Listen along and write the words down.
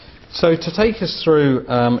So to take us through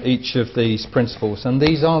each of these principles, and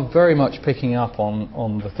these are very much picking up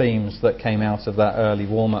on the themes that came out of that early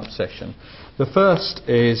warm-up session. The first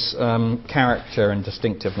is character and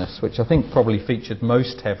distinctiveness, which I think probably featured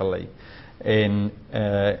most heavily innately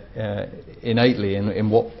in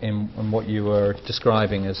what you were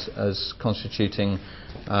describing as constituting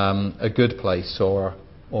a good place or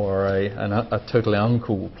a totally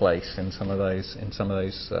uncool place in some of those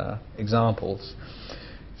examples.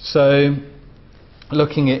 So,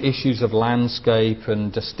 looking at issues of landscape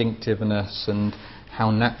and distinctiveness and how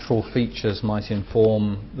natural features might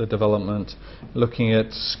inform the development, looking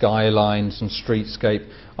at skylines and streetscape,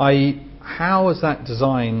 i.e. how has that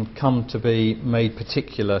design come to be made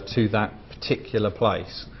particular to that particular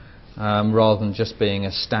place, rather than just being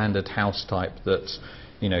a standard house type that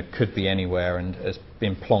could be anywhere and has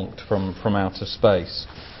been plonked from outer space.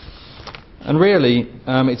 And really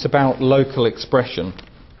it's about local expression,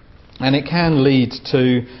 and it can lead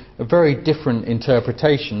to very different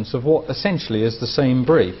interpretations of what essentially is the same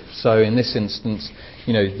brief. So in this instance,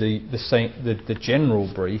 the general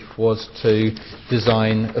brief was to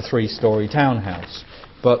design a 3-story townhouse,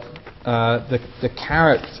 but the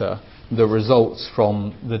character that results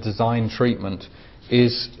from the design treatment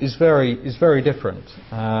is very different.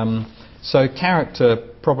 So character,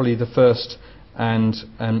 probably the first and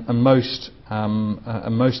most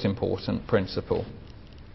important principle.